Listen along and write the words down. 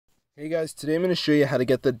Hey guys, today I'm going to show you how to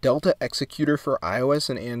get the Delta Executor for iOS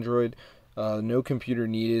and Android. No computer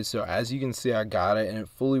needed. So as you can see, I got it and it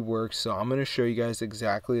fully works. So I'm going to show you guys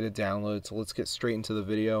exactly to download. So let's get straight into the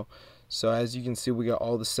video. So as you can see, we got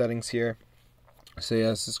all the settings here. So yeah,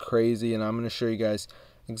 this is crazy, and I'm going to show you guys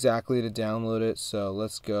exactly to download it. So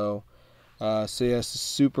let's go. So yeah, this is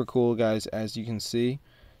super cool, guys, as you can see.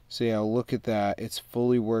 So yeah, look at that. It's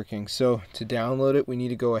fully working. So to download it, we need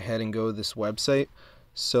to go ahead and go to this website.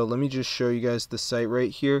 So let me just show you guys the site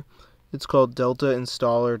right here. It's called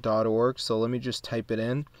deltainstaller.org. So let me just type it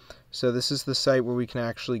in. So this is the site where we can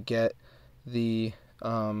actually get the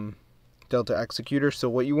Delta Executor. So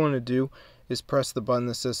what you want to do is press the button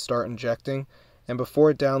that says Start Injecting. And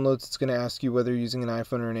before it downloads, it's going to ask you whether you're using an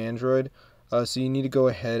iPhone or an Android. So you need to go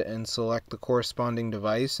ahead and select the corresponding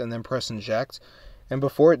device and then press Inject. And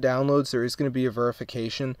before it downloads, there is going to be a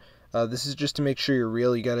verification. This is just to make sure you're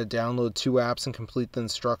real. You got to download 2 apps and complete the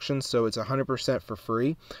instructions. So it's 100% for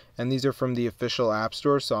free. And these are from the official App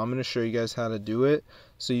Store. So I'm going to show you guys how to do it.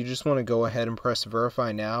 So you just want to go ahead and press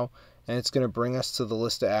Verify Now. And it's going to bring us to the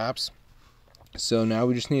list of apps. So now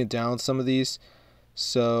we just need to download some of these.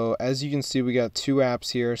 So as you can see, we got 2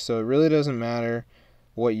 apps here. So it really doesn't matter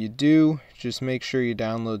what you do. Just make sure you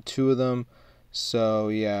download 2 of them. So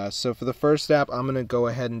yeah, so for the first app, I'm going to go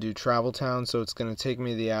ahead and do Travel Town. So it's going to take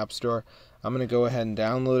me to the App Store. I'm going to go ahead and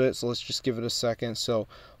download it. So let's just give it a second. So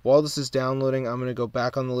while this is downloading, I'm going to go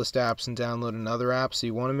back on the list of apps and download another app. So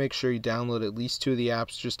you want to make sure you download at least 2 of the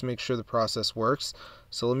apps just to make sure the process works.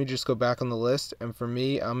 So let me just go back on the list. And for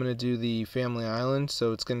me, I'm going to do the Family Island.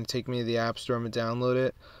 So it's going to take me to the App Store. I'm going to download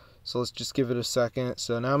it. So let's just give it a second.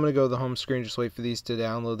 So now I'm going to go to the home screen, just wait for these to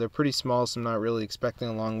download. They're pretty small, so I'm not really expecting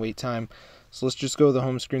a long wait time. So let's just go to the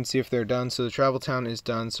home screen, see if they're done. So the Travel Town is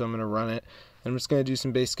done, so I'm going to run it. I'm just going to do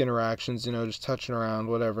some basic interactions, just touching around,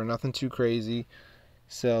 whatever, nothing too crazy.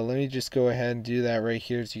 So let me just go ahead and do that right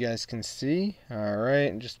here so you guys can see.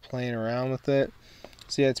 Alright, and just playing around with it.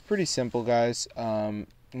 So yeah, it's pretty simple, guys.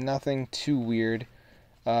 Nothing too weird.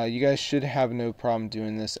 You guys should have no problem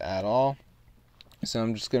doing this at all. So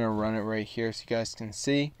I'm just going to run it right here so you guys can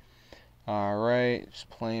see. Alright, just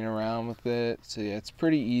playing around with it. So yeah, it's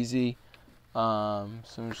pretty easy. So I'm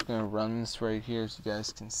just going to run this right here so you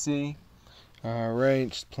guys can see.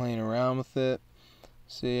 Alright, just playing around with it.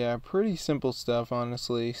 So yeah, pretty simple stuff,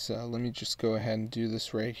 honestly. So let me just go ahead and do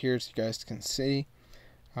this right here so you guys can see.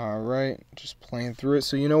 Alright, just playing through it.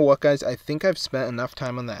 So you know what, guys? I think I've spent enough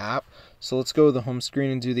time on the app. So let's go to the home screen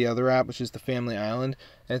and do the other app, which is the Family Island.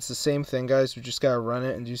 And it's the same thing, guys. We just got to run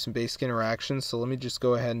it and do some basic interactions. So let me just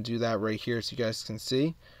go ahead and do that right here so you guys can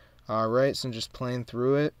see. Alright, so I'm just playing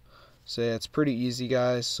through it. So yeah, it's pretty easy,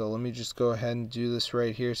 guys. So let me just go ahead and do this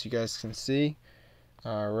right here so you guys can see.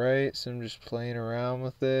 Alright, so I'm just playing around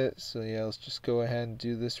with it. So yeah, let's just go ahead and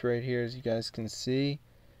do this right here as you guys can see.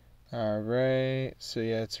 Alright, so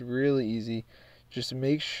yeah, it's really easy. Just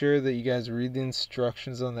make sure that you guys read the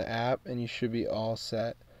instructions on the app and you should be all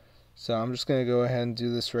set. So I'm just going to go ahead and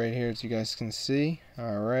do this right here as you guys can see.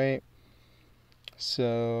 Alright,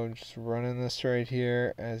 so just running this right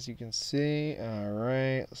here as you can see.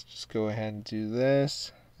 Alright, let's just go ahead and do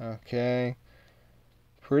this. Okay,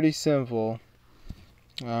 pretty simple.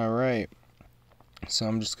 Alright, so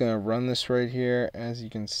I'm just going to run this right here as you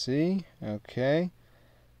can see. Okay,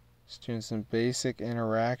 just doing some basic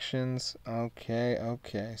interactions. Okay,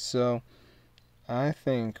 so I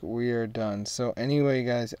think we are done. So anyway,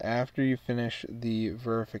 guys, after you finish the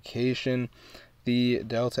verification, the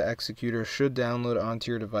Delta Executor should download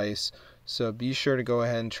onto your device. So be sure to go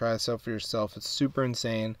ahead and try this out for yourself. It's super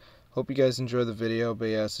insane. Hope you guys enjoy the video. But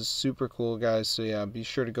yeah, this is super cool, guys. So yeah, be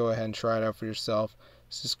sure to go ahead and try it out for yourself.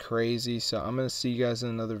 This is crazy. So I'm going to see you guys in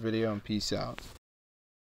another video, and peace out.